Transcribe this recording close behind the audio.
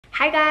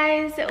Hi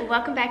guys,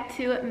 welcome back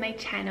to my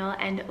channel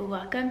and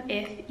welcome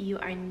if you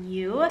are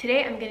new.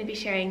 Today I'm going to be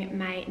sharing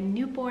my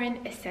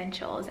newborn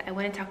essentials. I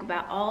want to talk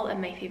about all of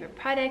my favorite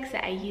products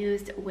that I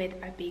used with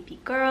our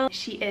baby girl.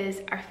 She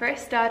is our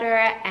first daughter,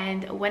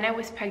 and when I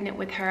was pregnant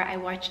with her, I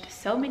watched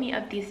so many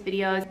of these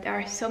videos. There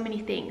are so many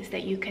things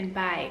that you can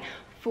buy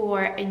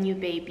for a new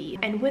baby,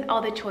 and with all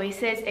the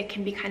choices it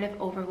can be kind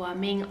of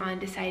overwhelming on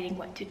deciding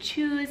what to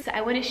choose. So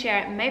I want to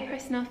share my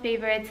personal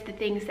favorites, the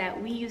things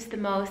that we use the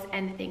most,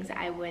 and the things that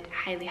I would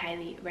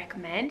highly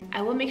recommend.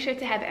 I will make sure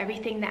to have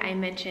everything that I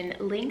mentioned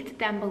linked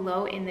down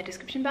below in the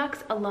description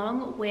box,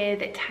 along with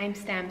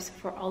timestamps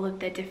for all of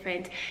the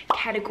different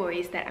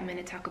categories that I'm going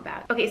to talk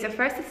about. Okay, so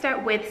first let's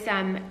start with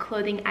some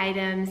clothing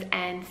items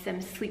and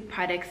some sleep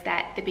products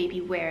that the baby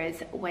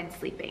wears when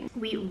sleeping.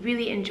 We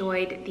really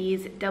enjoyed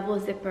these double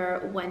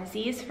zipper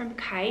onesies from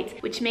Kite,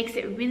 which makes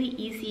it really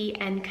easy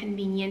and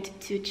convenient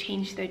to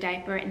change their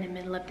diaper in the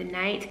middle of the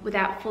night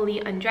without fully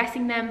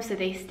undressing them, so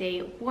they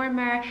stay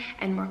warmer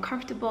and more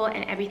comfortable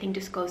and everything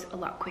just goes a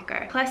lot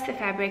quicker. Plus the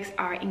fabrics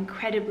are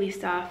incredibly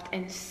soft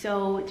and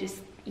so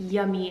just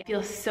yummy. It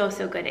feels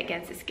so good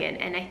against the skin,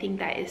 and I think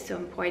that is so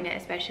important,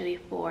 especially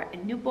for a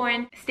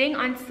newborn. Staying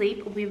on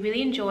sleep, we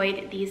really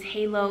enjoyed these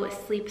Halo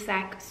sleep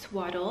sack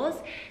swaddles.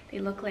 They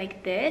look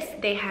like this.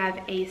 They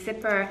have a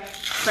zipper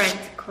front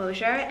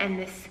closure and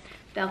this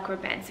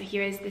Velcro band. So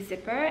here is the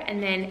zipper,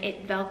 and then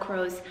it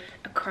Velcros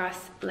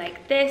across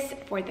like this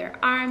for their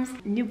arms.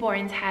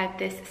 Newborns have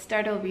this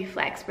startle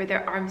reflex where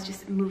their arms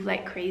just move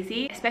like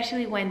crazy,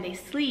 especially when they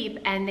sleep,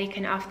 and they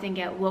can often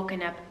get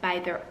woken up by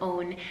their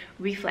own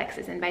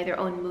reflexes and by their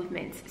own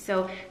movements.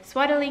 So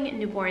swaddling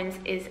newborns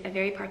is a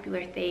very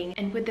popular thing,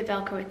 and with the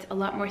Velcro it's a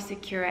lot more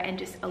secure and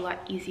just a lot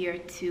easier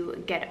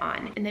to get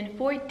on. And then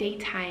for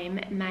daytime,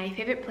 my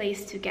favorite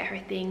place to get her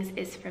things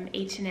is from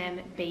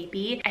H&M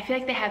Baby. I feel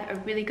like they have a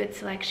really good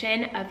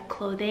selection of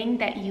clothing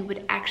that you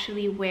would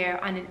actually wear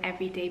on an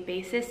everyday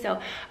basis. So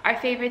our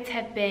favorites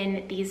have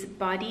been these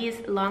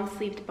bodies, long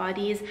sleeved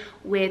bodies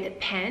with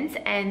pants,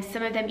 and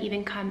some of them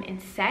even come in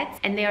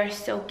sets, and they are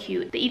so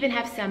cute. They even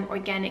have some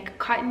organic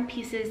cotton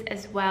pieces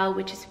as well,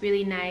 which is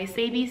really nice.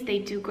 Babies, they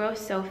do grow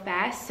so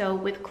fast, so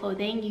with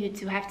clothing you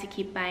do have to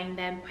keep buying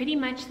them pretty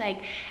much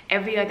like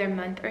every other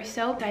month or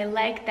so. So I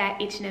like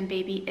that H&M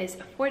Baby is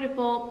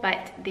affordable,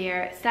 but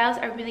their styles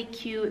are really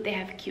cute. They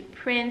have cute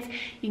prints.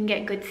 You can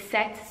get good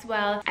sets as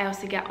well. I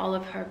also get all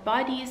of her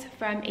bodies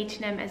from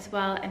H&M as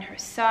well, and her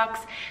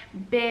socks,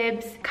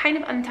 bibs. Kind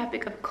of on the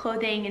topic of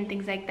clothing and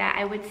things like that,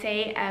 I would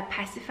say a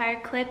pacifier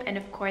clip, and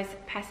of course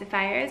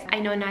pacifiers. I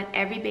know not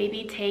every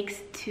baby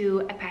takes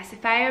to a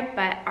pacifier,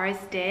 but ours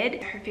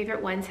did. Her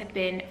favorite ones have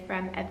been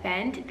from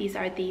Event. These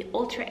are the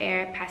Ultra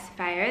Air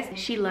pacifiers.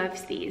 She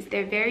loves these.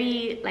 They're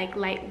very like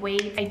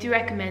lightweight. I do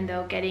recommend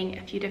though getting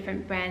a few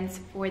different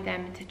brands for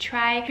them to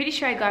try. Pretty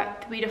sure I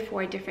got 3 to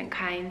 4 different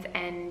kinds,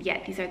 and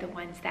yeah, these are the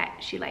ones that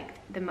she liked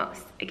the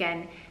most.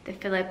 Again, the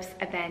Philips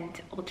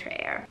Event Ultra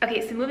Air.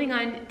 Okay, so moving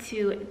on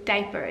to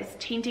diapers,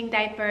 changing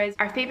diapers.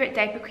 Our favorite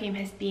diaper cream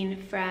has been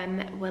from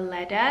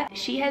Vinader.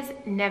 She has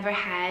never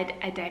had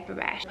a diaper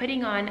rash.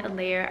 Putting on a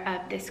layer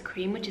of this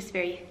cream, which is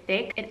very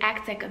thick, it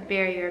acts like a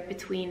barrier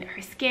between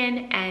her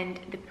skin and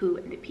the poo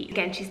and the pee.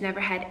 Again, she's never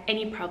had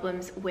any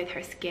problems with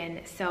her skin,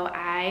 so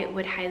I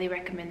would highly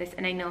recommend this,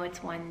 and I know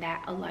it's one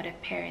that a lot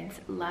of parents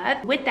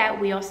love. With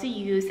that, we also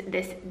use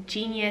this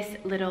genius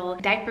little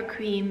diaper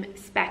cream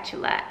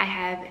spatula. I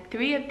have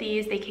 3 of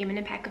these. They came in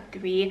a pack of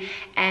 3,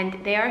 and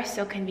they are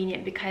so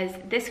convenient because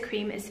this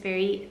cream is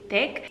very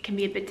thick. It can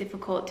be a bit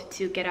difficult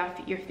to get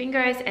off your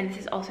fingers, and this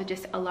is also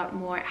just a lot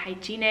more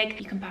hygienic.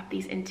 You can pop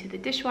these into the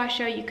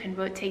dishwasher, you can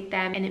rotate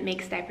them, and it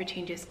makes diaper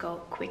changes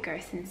go quicker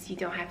since you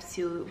don't have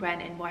to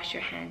run and wash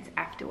your hands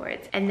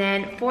afterwards. And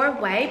then for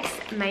wipes,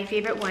 my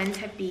favorite ones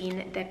have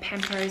been the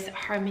Pampers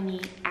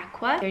Harmony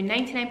Aqua. They're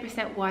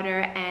 99%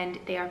 water, and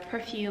they are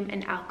perfume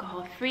and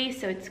alcohol free,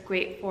 so it's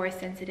great for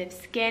sensitive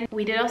skin.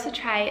 We did also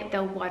try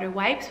the water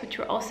wipes, which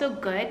were also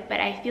good, but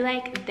I feel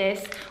like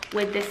this,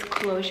 with this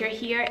closure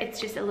here, it's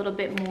just a little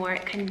bit more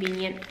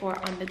convenient for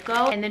on the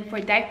go. And then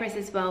for diapers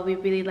as well, we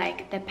really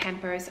like the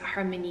Pampers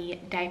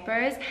Harmony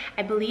diapers.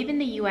 I believe in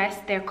the US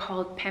they're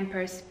called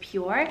Pampers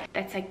Pure.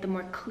 That's like the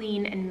more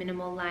clean and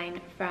minimal line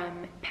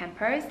from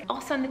Pampers.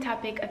 Also on the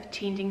topic of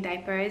changing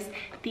diapers,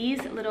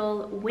 these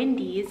little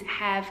windies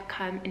have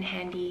come in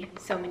handy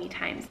so many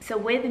times. So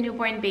with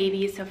newborn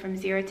babies, so from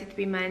 0 to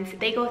 3 months,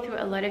 they go through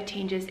a lot of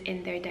changes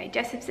in their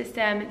digestive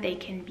system. They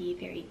can be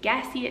very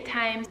gassy at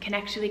times, can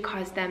actually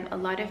cause them a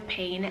lot of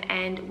pain,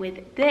 and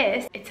with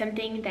this, it's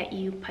something that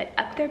you put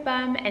up their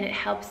bum and it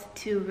helps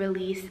to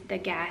release the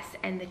gas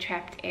and the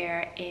trapped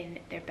air in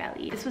their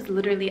belly. This was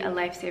literally a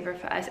lifesaver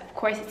for us. Of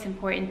course, it's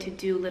important to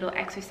do little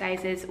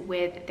exercises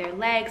with their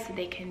legs so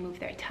they can move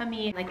their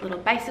tummy, like little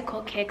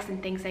bicycle kicks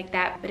and things like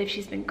that. But if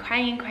she's been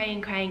crying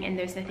and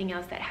there's nothing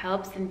else that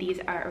helps, then these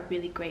are a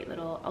really great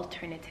little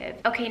alternative.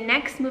 Okay,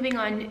 next, moving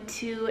moving on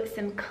to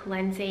some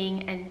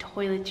cleansing and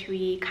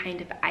toiletry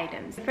kind of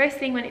items. The first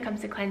thing when it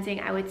comes to cleansing,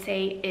 I would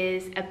say,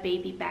 is a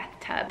baby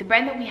bathtub. The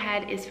brand that we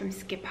had is from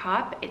Skip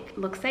Hop. It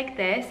looks like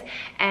this,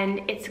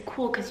 and it's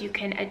cool because you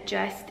can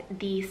adjust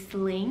the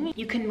sling.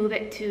 You can move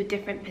it to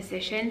different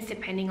positions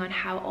depending on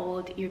how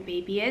old your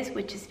baby is,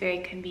 which is very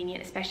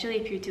convenient, especially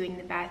if you're doing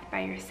the bath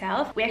by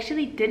yourself. We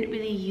actually didn't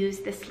really use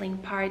the sling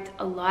part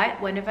a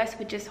lot. One of us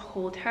would just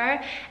hold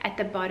her at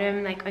the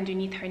bottom, like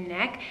underneath her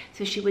neck,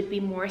 so she would be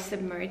more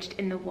submerged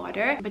in the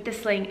water. But the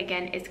sling,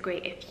 again, is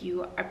great if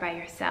you are by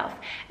yourself.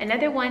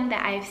 Another one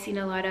that I've seen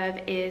a lot of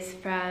is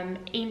from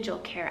Angel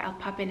Care. I'll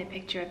pop in a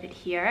picture of it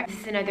here.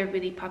 This is another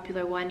really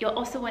popular one. You'll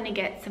also want to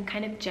get some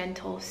kind of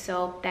gentle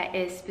soap that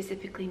is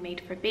specifically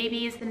made for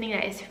babies, something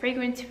that is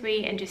fragrance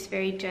free and just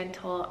very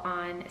gentle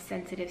on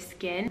sensitive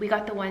skin. We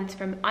got the ones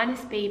from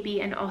Honest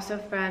Baby and also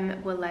from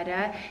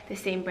Vinader, the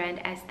same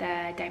brand as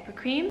the diaper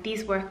cream.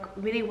 These work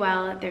really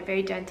well. They're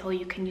very gentle.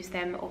 You can use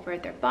them over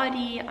their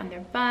body, on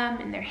their bum,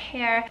 in their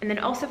hair. And then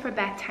also for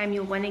bath time,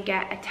 you'll want to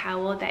get a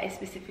towel that is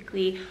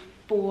specifically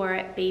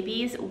for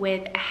babies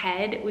with a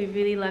head. We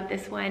really love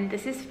this one.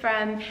 This is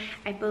from,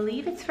 I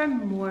believe it's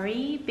from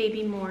Mori,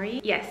 Baby Mori.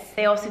 Yes,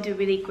 they also do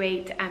really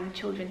great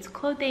children's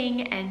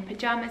clothing and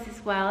pajamas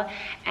as well.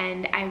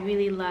 And I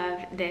really love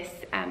this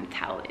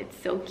towel.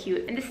 It's so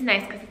cute. And this is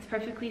nice because it's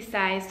perfectly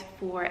sized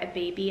for a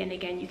baby. And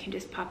again, you can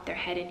just pop their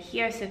head in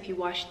here. So if you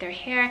wash their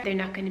hair, they're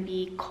not going to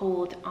be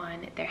cold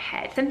on their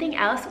head. Something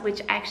else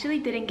which I actually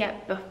didn't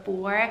get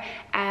before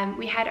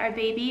we had our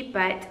baby,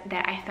 but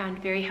that I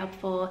found very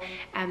helpful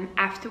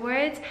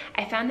afterwards,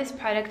 I found this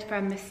product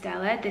from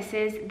Missoma. This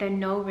is the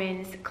No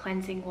Rinse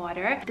Cleansing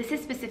Water. This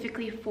is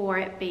specifically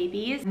for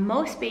babies.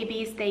 Most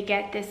babies, they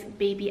get this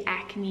baby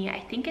acne. I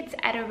think it's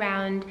at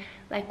around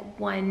like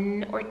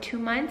 1 or 2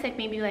 months, like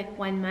maybe like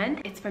 1 month.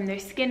 It's from their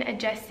skin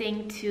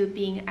adjusting to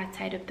being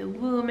outside of the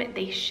womb.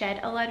 They shed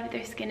a lot of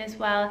their skin as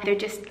well. They're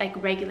just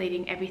like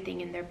regulating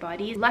everything in their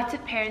bodies. Lots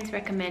of parents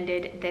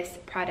recommended this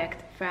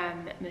product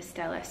from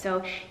Missoma.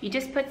 So you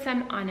just put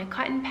some on a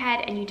cotton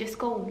pad and you just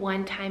go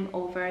one time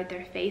over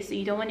their face. So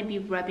you don't want to be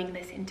rubbing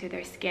this into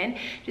their skin.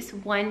 Just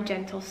one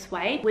gentle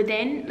swipe.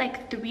 Within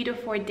like 3 to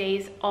 4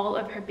 days, all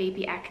of her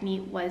baby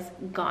acne was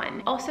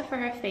gone. Also for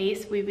her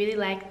face, we really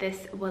like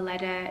this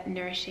Vinader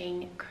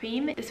Nourishing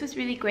Cream. This was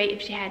really great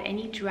if she had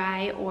any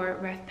dry or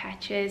rough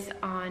patches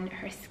on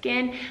her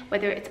skin,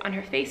 whether it's on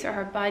her face or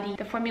her body.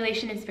 The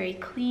formulation is very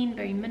clean,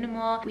 very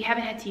minimal. We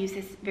haven't had to use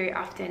this very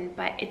often,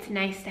 but it's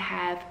nice to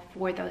have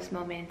for those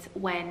moments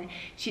when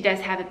she does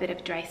have a bit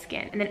of dry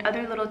skin. And then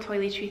other little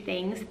toiletry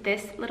things,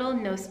 this little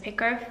nose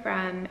picker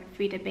from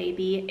Frida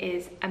Baby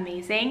is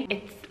amazing.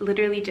 It's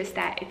literally just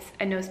that, it's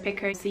a nose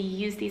picker. So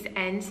you use these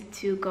ends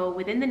to go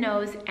within the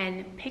nose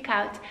and pick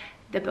out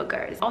the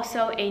boogers.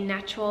 Also a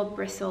natural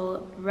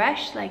bristle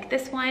brush like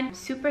this one,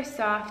 super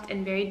soft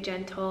and very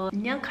gentle.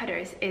 Nail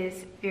cutters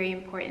is very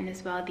important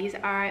as well. These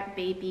are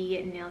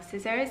baby nail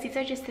scissors. These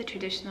are just the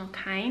traditional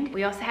kind.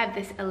 We also have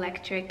this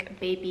electric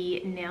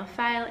baby nail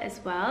file as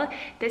well.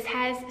 This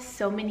has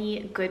so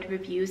many good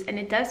reviews and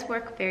it does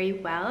work very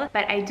well,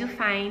 but I do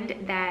find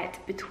that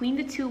between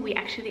the two, we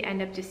actually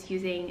end up just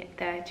using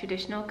the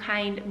traditional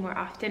kind more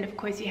often. Of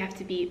course, you have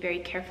to be very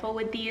careful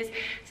with these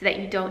so that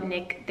you don't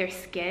nick their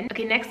skin.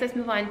 Okay, next let's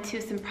move on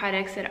to some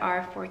products that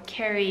are for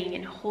carrying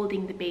and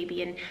holding the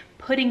baby and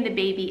putting the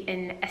baby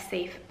in a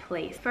safe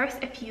place.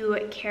 First, a few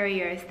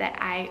carriers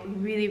that I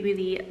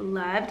really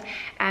loved.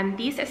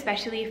 These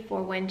especially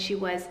for when she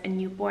was a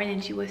newborn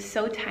and she was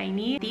so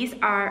tiny. These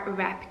are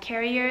wrap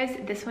carriers.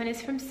 This one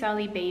is from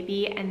Solly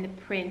Baby and the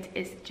print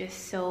is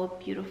just so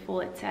beautiful.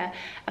 It's a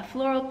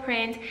floral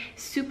print,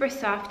 super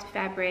soft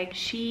fabric.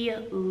 She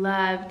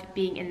loved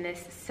being in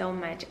this so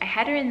much. I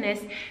had her in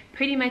this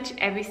pretty much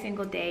every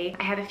single day.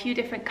 I have a few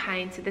different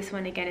kinds. So this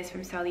one again is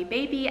from Solly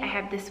Baby. I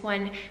have this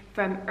one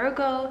from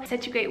Ergo.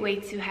 Such a great way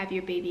to have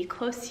your baby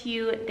close to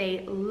you.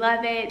 They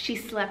love it. She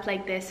slept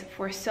like this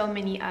for so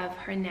many of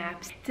her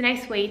naps. It's a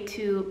nice way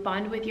to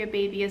bond with your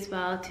baby as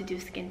well, to do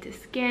skin to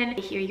skin,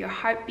 to hear your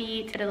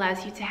heartbeat. It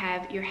allows you to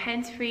have your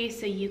hands free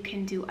so you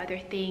can do other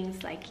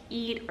things like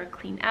eat or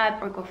clean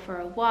up or go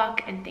for a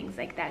walk and things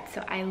like that.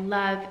 So I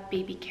love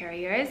baby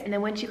carriers. And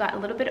then when she got a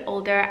little bit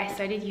older, I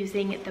started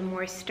using the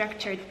more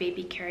structured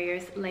baby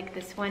carriers like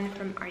this one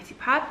from Artie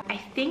Pop. I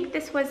think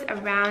this was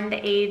around the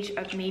age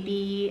of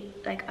maybe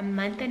like a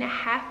month and a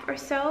half or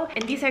so.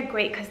 And these are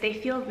great because they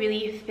feel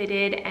really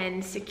fitted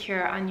and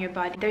secure on your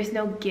body. There's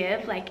no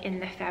give like in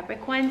the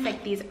fabric ones.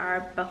 Like these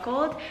are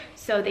buckled,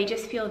 so they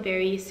just feel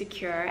very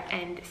secure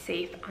and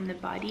safe on the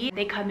body.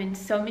 They come in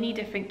so many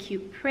different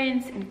cute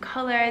prints and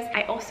colors.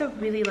 I also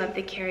really love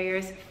the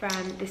carriers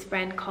from this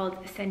brand called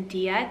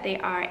Sandia. They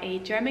are a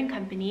German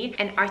company,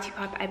 and Artie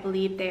Pop, I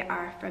believe they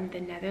are from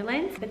the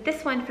Netherlands. But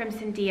this one from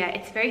Sandia,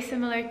 it's very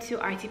similar to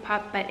Artie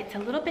Pop, but it's a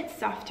little bit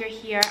softer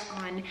here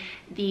on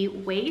the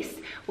waist,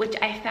 which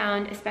I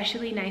found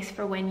especially nice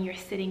for when you're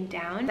sitting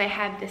down. I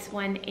have this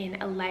one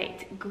in a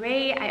light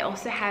gray. I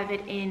also have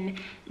it in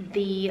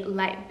the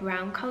light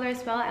brown color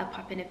as well. I'll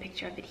pop in a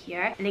picture of it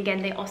here. And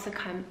again, they also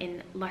come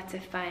in lots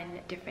of fun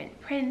different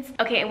prints.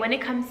 Okay, and when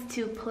it comes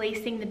to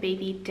placing the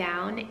baby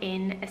down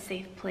in a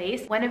safe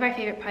place, one of our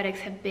favorite products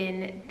have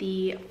been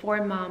the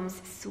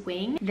 4Moms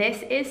swing.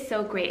 This is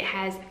so great. It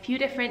has a few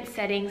different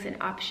settings and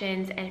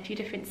options and a few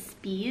different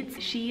speeds.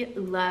 She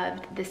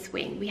loved the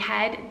swing. We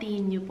had the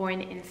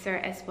newborn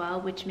insert as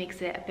well, which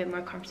makes it a bit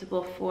more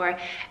comfortable for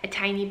a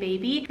tiny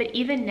baby. But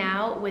even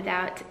now,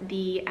 without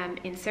the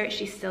insert,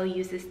 she still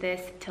uses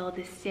this till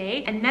this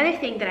day. Another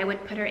thing that I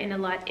would put her in a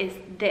lot is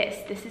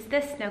this. This is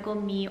the Snuggle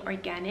Me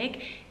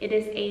Organic. It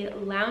is a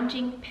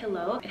lounging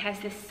pillow. It has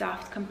this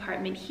soft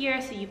compartment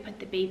here, so you put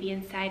the baby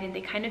inside and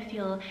they kind of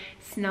feel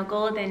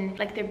snuggled and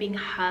like they're being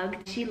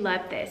hugged. She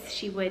loved this.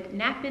 She would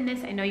nap in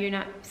this. I know you're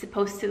not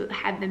supposed to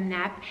have them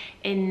nap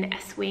in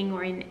a swing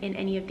or in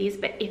any of these,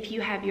 but if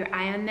you have your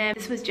eye on them,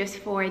 this was just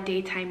for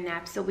daytime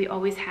naps, so we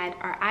always had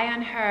our eye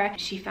on her.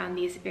 She found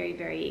these very,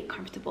 very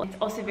comfortable. It's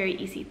also very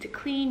easy to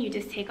clean. You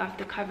just take off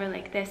the cover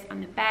like this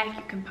on the back.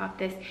 You can pop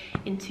this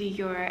into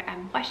your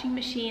washing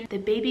machine. The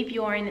Baby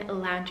Bjorn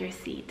lounger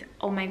seat.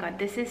 Oh my god,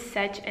 this is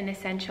such an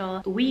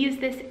essential. We use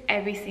this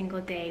every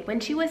single day. When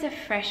she was a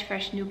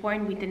fresh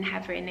newborn, we didn't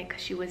have her in it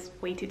because she was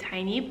way too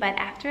tiny, but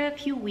after a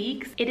few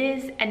weeks, it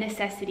is a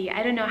necessity.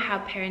 I don't know how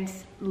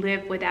parents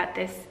live without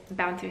this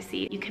bouncer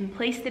seat. You can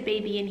place the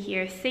baby in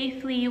here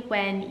safely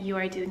when you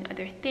are doing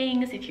other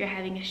things. If you're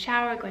having a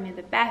shower, going to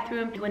the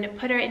bathroom, you want to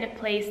put her in a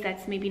place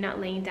that's maybe not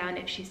laying down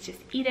if she's just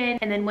eaten.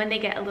 And then when they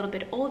get a little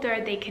bit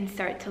older, they can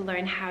start to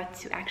learn how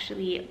to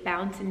actually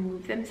bounce and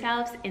move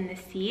themselves in the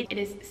seat. It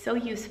is so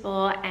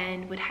useful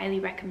and would highly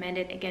recommend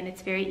it. Again,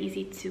 it's very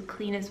easy to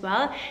clean as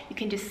well. You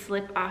can just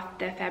slip off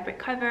the fabric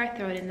cover,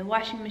 throw it in the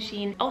washing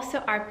machine. Also,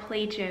 our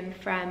play gym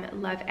from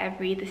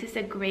Lovevery. This is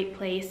a great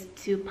place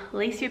to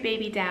place your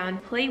baby down,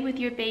 play with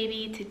your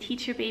baby, to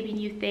teach your baby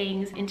new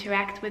things,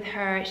 interact with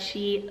her.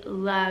 She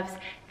loves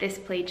this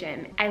play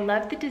gym. I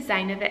love the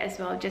design of it as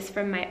well, just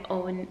from my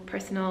own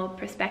personal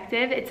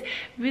perspective. It's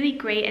really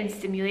great and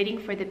stimulating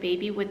for the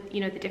baby with, you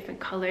know, the different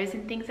colors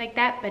and things like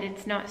that, but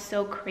it's not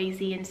so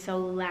crazy and so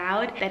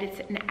loud that it's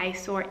an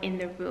eyesore in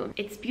the room.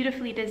 It's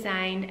beautifully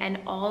designed, and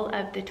all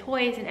of the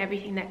toys and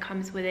everything that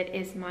comes with it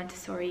is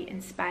Montessori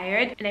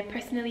inspired. And I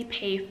personally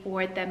pay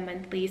for the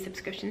monthly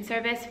subscription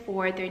service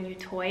for their new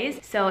toys.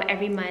 So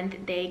every month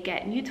they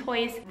get new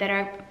toys that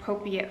are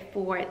appropriate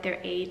for their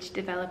age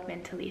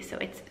developmentally. So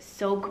it's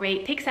so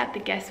great. It takes out the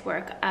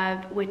guesswork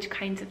of which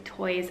kinds of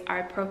toys are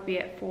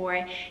appropriate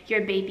for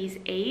your baby's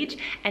age.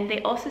 And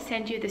they also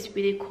send you this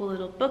really cool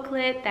little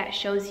booklet that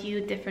shows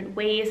you different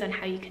ways on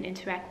how you can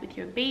interact with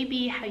your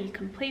baby, how you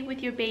can play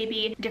with your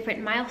baby,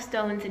 different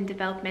milestones and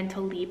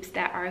developmental leaps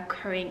that are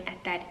occurring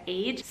at that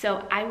age.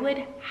 So I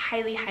would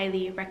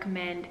highly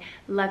recommend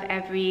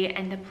Lovevery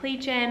and the play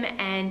gym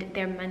and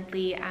their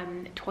monthly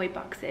toy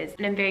boxes.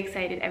 And I'm very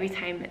excited every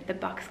time the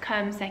box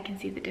comes. I can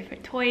see the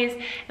different toys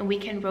and we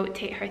can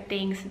rotate her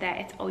things so that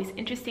it's always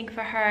interesting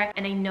for her,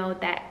 and I know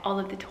that all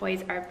of the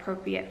toys are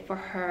appropriate for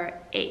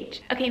her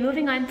age. Okay,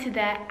 moving on to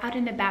the out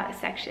and about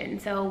section.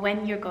 So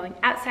when you're going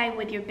outside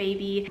with your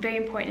baby, very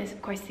important is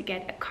of course to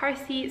get a car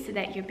seat so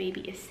that your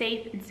baby is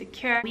safe and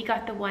secure. We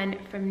got the one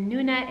from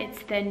Nuna. It's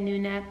the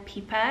Nuna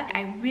Pipa.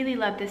 I really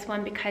love this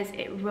one because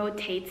it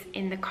rotates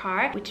in the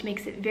car, which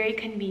makes it very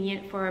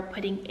convenient for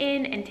putting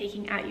in and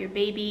taking out your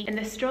baby. And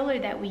the stroller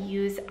that we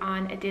use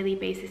on a daily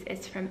basis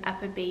is from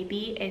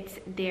UPPAbaby. It's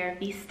their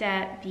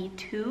Vista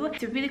V2.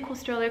 It's a really cool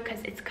stroller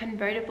because it's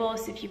convertible,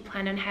 so if you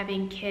plan on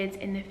having kids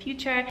in the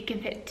future, it can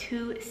fit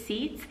 2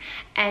 seats.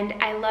 And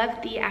I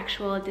love the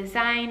actual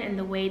design and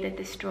the way that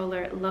the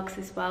stroller looks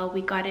as well.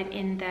 We got it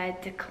in the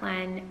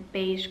Declan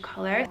beige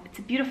color. It's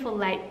a beautiful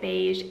light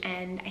beige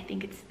and I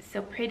think it's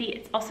so pretty.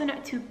 It's also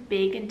not too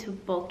big and too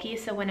bulky,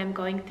 so when I'm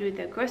going through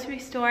the grocery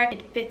store,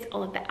 it fits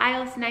all of the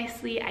aisles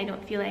nicely. I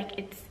don't feel like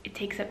it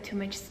takes up too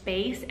much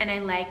space, and I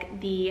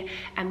like the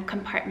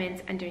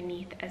compartments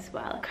underneath as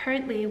well.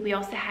 Currently, we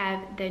also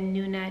have the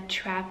Nuna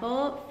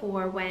Travel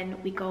for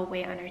when we go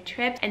away on our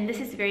trips, and this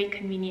is very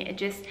convenient. It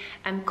just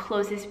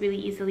closes really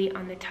easily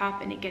on the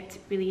top and it gets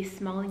really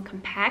small and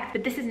compact,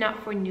 but this is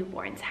not for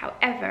newborns.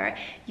 However,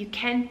 you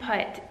can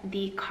put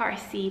the car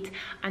seat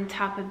on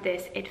top of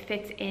this. It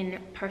fits in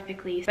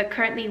perfectly, but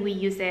currently we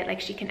use it like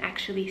she can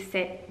actually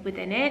sit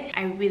within it.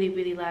 I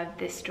really love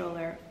this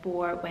stroller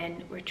for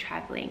when we're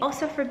traveling.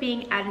 Also, for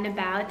being out and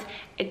about,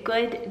 a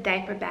good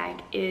diaper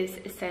bag is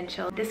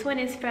essential. This one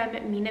is from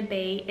Mina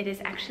Bay. It is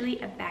actually actually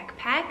a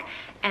backpack,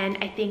 and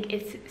I think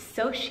it's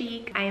so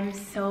chic. I am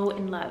so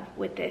in love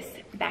with this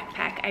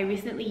backpack. I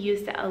recently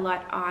used it a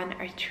lot on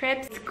our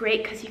trips. It's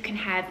great because you can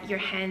have your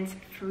hands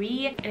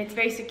free, and it's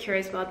very secure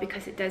as well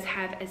because it does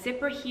have a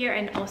zipper here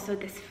and also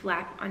this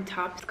flap on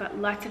top. It's got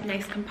lots of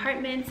nice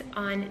compartments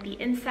on the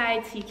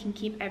inside so you can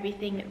keep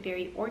everything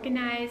very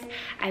organized.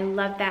 I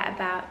love that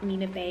about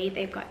Mina Bay.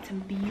 They've got some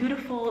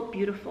beautiful,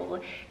 beautiful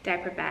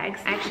diaper bags.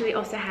 I actually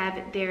also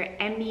have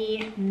their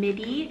Emmy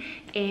midi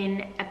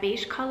in a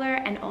beige color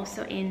and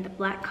also in the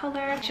black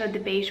color. I showed the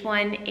beige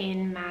one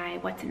in my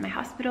what's in my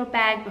hospital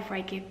bag before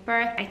I gave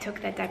birth. I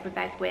took that diaper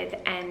bag with,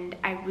 and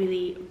I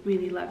really,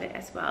 really love it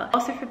as well.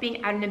 Also, for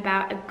being out and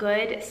about, a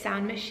good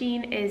sound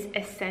machine is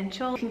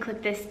essential. You can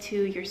clip this to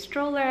your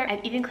stroller.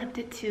 I've even clipped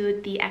it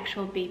to the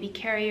actual baby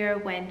carrier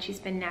when she's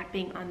been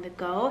napping on the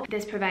go.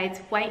 This provides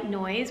white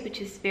noise,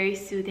 which is very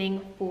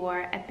soothing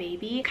for a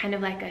baby, kind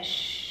of like a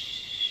shh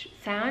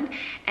sound,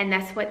 and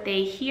that's what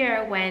they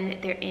hear when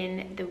they're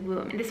in the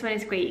womb. And this one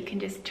is great. You can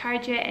just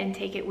charge it and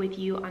take it with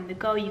you on the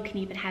go. You can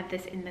even have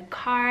this in the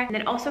car. And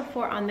then also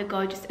for on the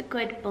go, just a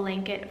good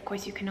blanket. Of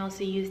course, you can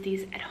also use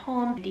these at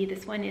home.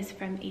 This one is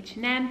from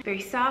H&M. Very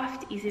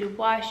soft, easy to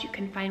wash. You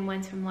can find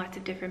ones from lots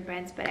of different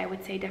brands, but I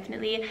would say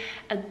definitely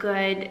a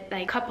good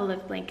couple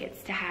of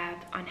blankets to have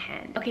on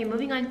hand. Okay,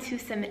 moving on to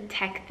some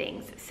tech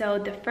things. So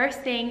the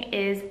first thing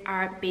is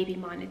our baby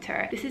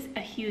monitor. This is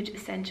a huge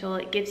essential.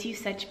 It gives you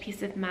such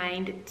peace of mind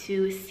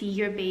to see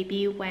your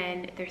baby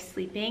when they're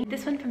sleeping.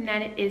 This one from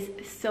Nanit is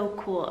so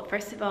cool.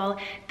 First of all,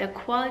 the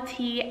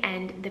quality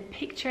and the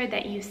picture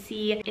that you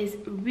see is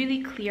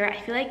really clear. I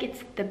feel like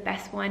it's the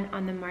best one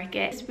on the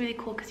market. It's really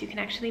cool because you can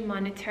actually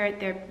monitor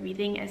their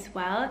breathing as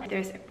well.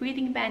 There's a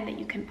breathing band that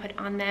you can put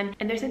on them,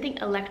 and there's nothing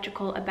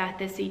electrical about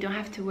this, so you don't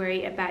have to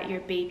worry about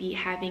your baby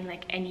having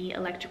any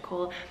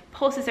electrical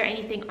pulses or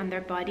anything on their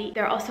body.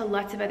 There are also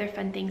lots of other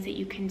fun things that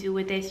you can do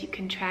with this. You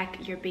can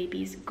track your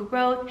baby's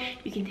growth,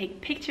 you can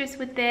take pictures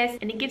with this,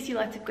 and it gives you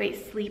lots of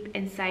great sleep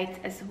insights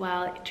as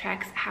well. It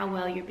tracks how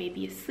well your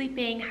baby is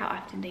sleeping, how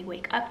often they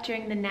wake up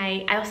during the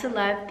night. I also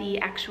love the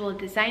actual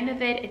design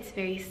of it. It's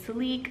very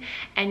sleek,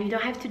 and you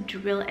don't have to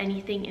drill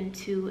anything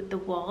into the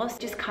walls. It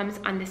just comes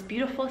on this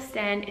beautiful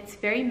stand. It's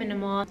very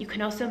minimal. You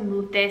can also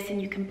move this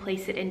and you can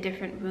place it in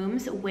different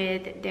rooms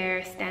with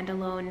their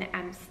standalone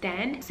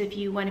stand. So if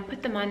you want to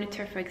put the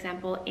monitor, for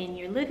example, in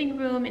your living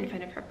room in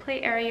front of her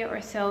play area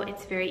or so,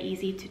 it's very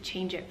easy to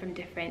change it from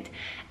different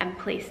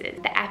places.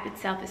 The app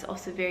itself is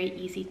also very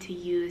easy to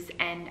use,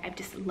 and I've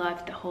just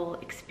loved the whole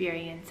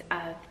experience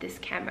of this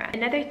camera.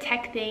 Another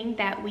tech thing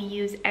that we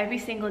use every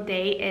single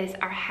day is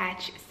our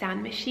Hatch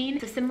sound machine.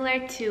 So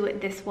similar to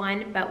this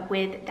one, but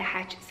with the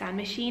Hatch sound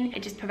machine,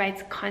 it just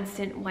provides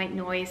constant white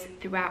noise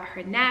throughout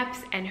her naps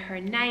and her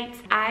nights.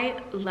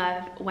 I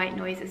love white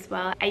noise as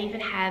well. I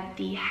even have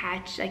the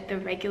Hatch, the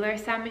regular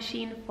sound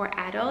machine for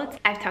adults.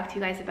 I've talked to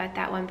you guys about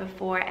that one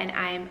before, and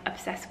I'm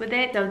obsessed with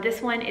it. So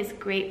this one is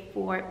great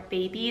for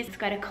babies. It's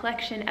got a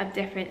collection of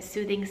different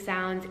soothing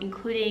sounds,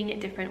 including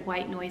different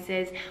white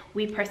noises.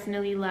 We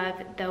personally love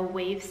the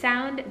wave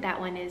sound. That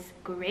one is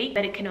great,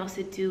 but it can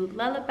also do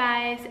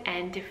lullabies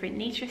and different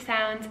nature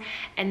sounds.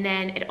 And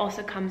then it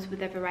also comes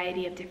with a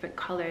variety of different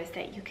colors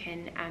that you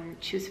can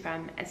choose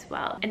from as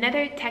well.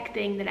 Another tech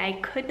thing that I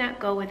could not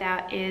go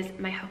without is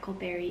my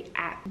Huckleberry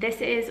app.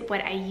 This is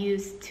what I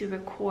use to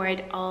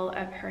record all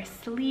of her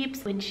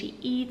sleeps, when she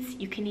eats.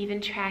 You can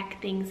even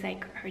track things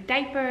like her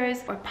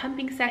diapers or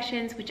pumping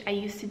sessions, which I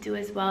used to do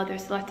as well.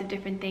 There's lots of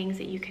different things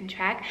that you can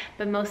track,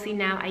 but mostly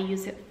now I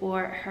use it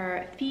for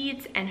her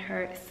feeds and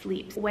her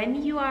sleeps.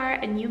 When you are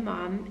a new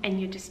mom and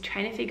you're just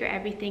trying to figure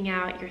everything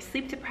out, you're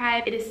sleep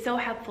deprived, it is so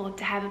helpful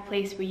to have a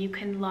place where you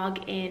can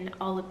log in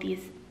all of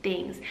these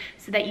things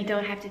so that you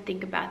don't have to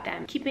think about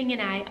them. Keeping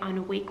an eye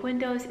on wake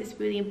windows is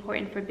really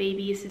important for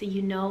babies so that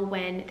you know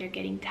when they're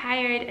getting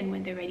tired and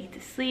when they're ready to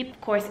sleep.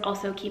 Of course,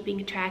 also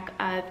keeping track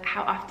of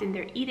how often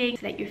they're eating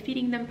so that you're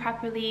feeding them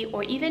properly,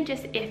 or even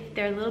just if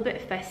they're a little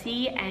bit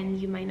fussy and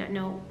you might not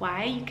know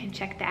why, you can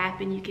check the app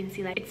and you can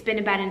see it's been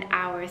about an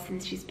hour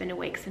since she's been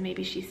awake, so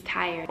maybe she's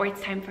tired, or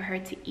it's time for her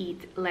to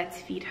eat,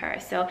 let's feed her.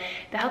 So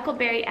the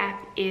Huckleberry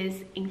app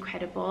is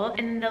incredible.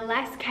 And the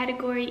last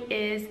category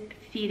is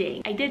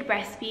feeding. I did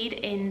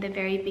breastfeed in the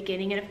very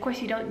beginning, and of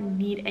course you don't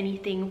need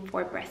anything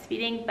for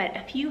breastfeeding, but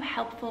a few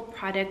helpful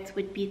products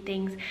would be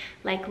things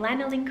like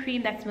lanolin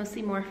cream. That's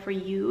mostly more for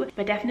you,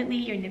 but definitely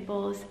your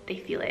nipples, they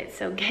feel it.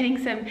 So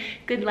getting some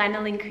good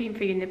lanolin cream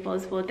for your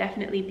nipples will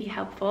definitely be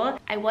helpful.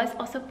 I was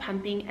also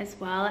pumping as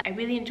well. I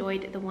really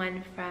enjoyed the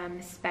one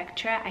from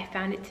Spectra. I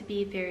found it to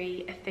be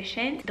very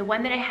efficient. The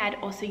one that I had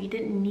also, you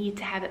didn't need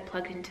to have it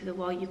plugged into the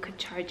wall. You could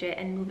charge it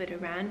and move it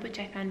around, which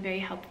I found very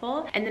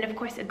helpful. And then of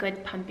course a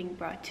good pumping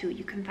bra too.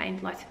 You can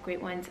find lots of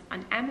great ones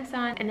on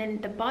Amazon. And then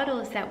the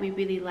bottles that we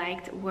really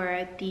liked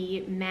were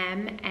the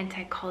MAM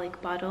anti-colic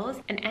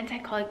bottles. And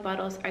anti-colic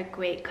bottles are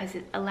great because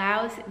it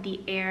allows the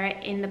air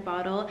in the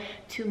bottle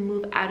to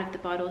move out of the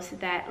bottle so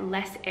that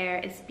less air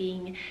is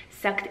being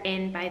sucked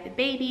in by the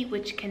baby,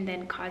 which can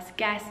then cause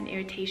gas and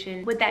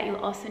irritation. With that,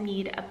 you'll also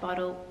need a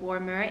bottle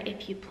warmer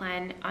if you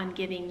plan on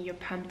giving your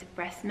pumped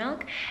breast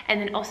milk, and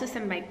then also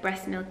some like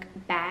breast milk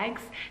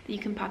bags that you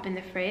can pop in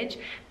the fridge.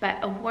 But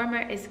a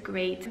warmer is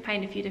great. You can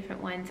find a few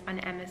different ones on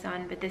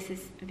Amazon, but this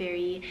is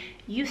very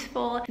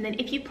useful. And then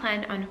if you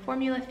plan on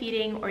formula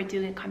feeding or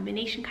doing a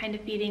combination kind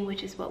of feeding,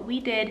 which is what we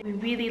did, we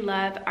really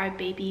love our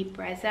baby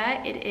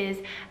Brezza. It is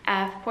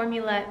a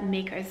formula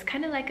maker. It's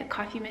kind of like a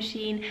coffee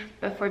machine,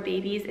 but for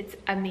babies. It's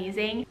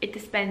amazing. It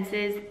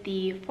dispenses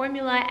the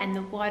formula and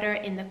the water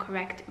in the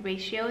correct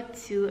ratio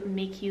to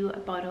make you a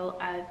bottle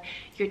of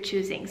your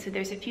choosing. So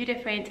there's a few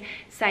different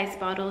size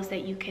bottles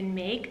that you can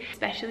make,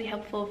 especially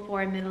helpful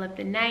for middle of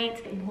the night.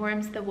 It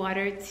warms the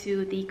water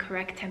to the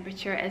correct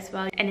temperature as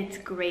well, and it's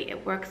great.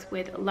 It works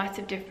with lots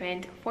of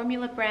different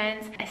formula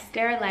brands. A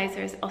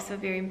sterilizer is also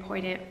very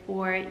important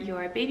for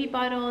your baby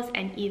bottles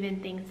and even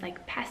things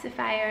like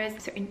pacifiers,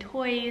 certain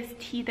toys,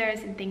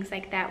 teethers, and things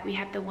like that. We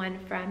have the one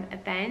from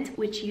Event,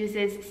 which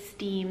uses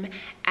steam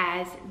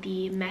as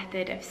the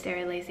method of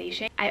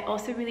sterilization. I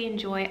also really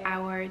enjoy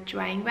our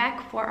drying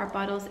rack for our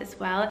bottles as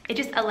well. It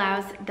just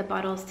allows the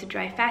bottles to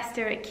dry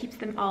faster. It keeps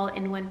them all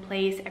in one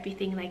place,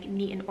 everything like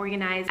neat and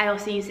organized. I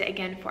also use it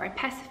again for our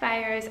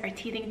pacifiers, our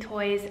teething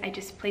toys. I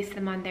just place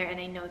them on there and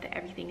I know that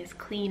everything is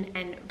clean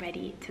and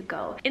ready to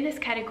go. In this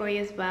category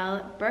as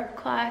well, burp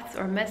cloths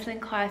or muslin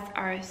cloths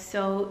are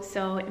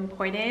so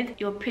important.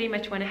 You'll pretty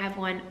much want to have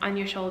one on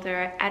your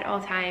shoulder at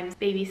all times.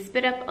 Babies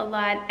spit up a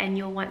lot and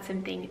you'll want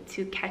something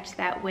to catch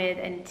that with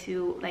and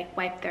to like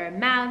wipe their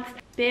mouths.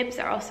 Bibs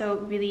are also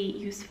really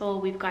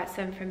useful. We've got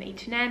some from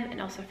H&M and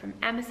also from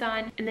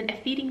Amazon. And then a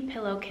feeding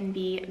pillow can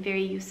be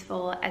very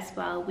useful as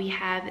well. We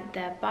have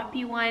the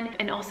Boppy one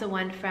and also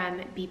one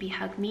from BB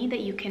Hug Me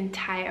that you can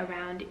tie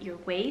around your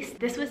waist.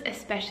 This was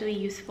especially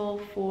useful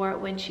for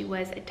when she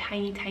was a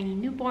tiny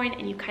newborn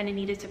and you kind of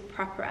needed to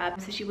prop her up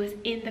so she was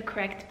in the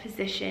correct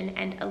position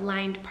and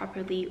aligned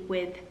properly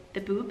with the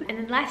boob. And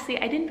then lastly,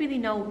 I didn't really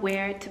know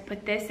where to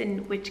put this in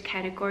which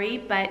category,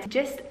 but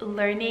just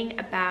learning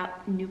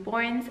about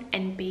newborns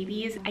and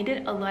babies. I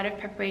did a lot of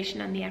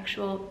preparation on the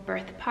actual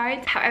birth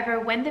part.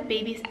 However, when the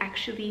baby's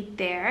actually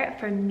there,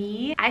 for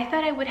me, I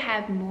thought I would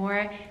have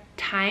more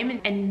time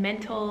and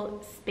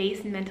mental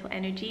space and mental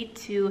energy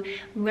to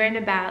learn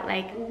about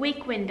like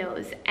wake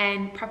windows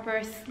and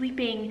proper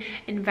sleeping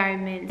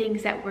environment,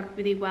 things that work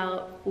really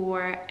well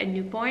for a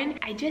newborn.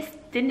 I just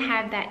didn't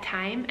have that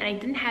time and I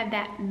didn't have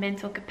that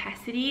mental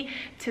capacity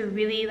to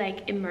really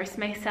like immerse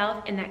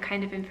myself in that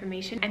kind of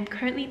information. I'm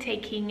currently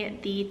taking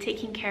the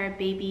Taking Care of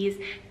Babies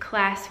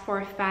class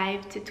for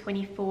 5 to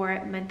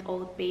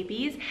 24-month-old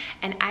babies,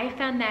 and I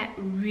found that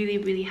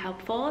really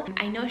helpful.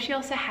 I know she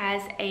also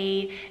has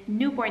a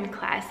newborn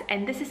class,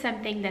 and this is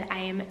something that I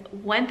am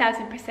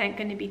 1000%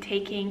 going to be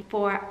taking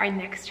for our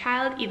next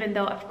child, even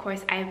though of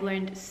course I've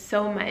learned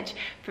so much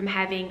from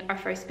having our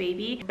first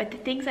baby. But the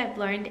things I've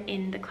learned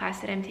in the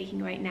class that I'm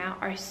taking right now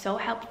are so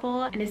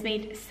helpful and has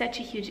made such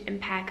a huge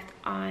impact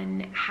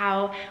on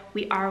how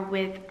we are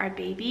with our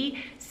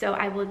baby. So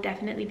I will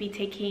definitely be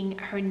taking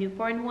her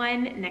newborn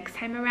one next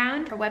time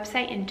around. Her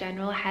website in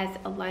general has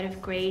a lot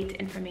of great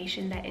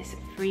information that is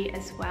free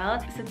as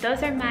well. So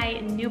those are my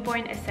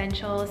newborn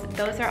essentials.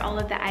 Those are all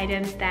of the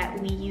items that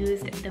we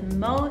used the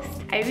most.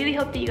 I really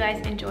hope that you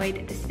guys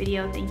enjoyed this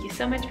video. Thank you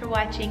so much for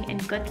watching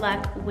and good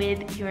luck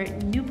with your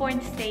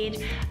newborn stage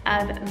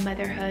of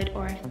motherhood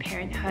or of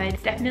parenthood.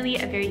 It's definitely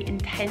a very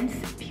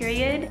intense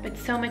period, but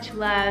so much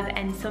love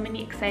and so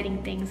many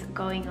exciting things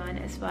going on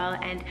as well.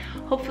 And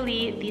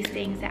hopefully these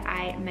things that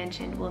I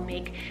mentioned will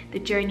make the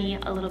journey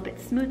a little bit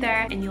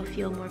smoother and you'll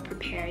feel more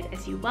prepared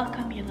as you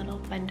welcome your little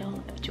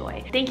bundle of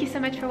joy. Thank you so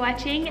much for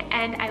watching,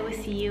 and I will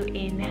see you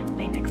in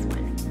my next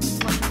one.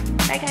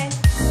 Bye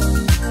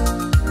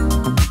guys.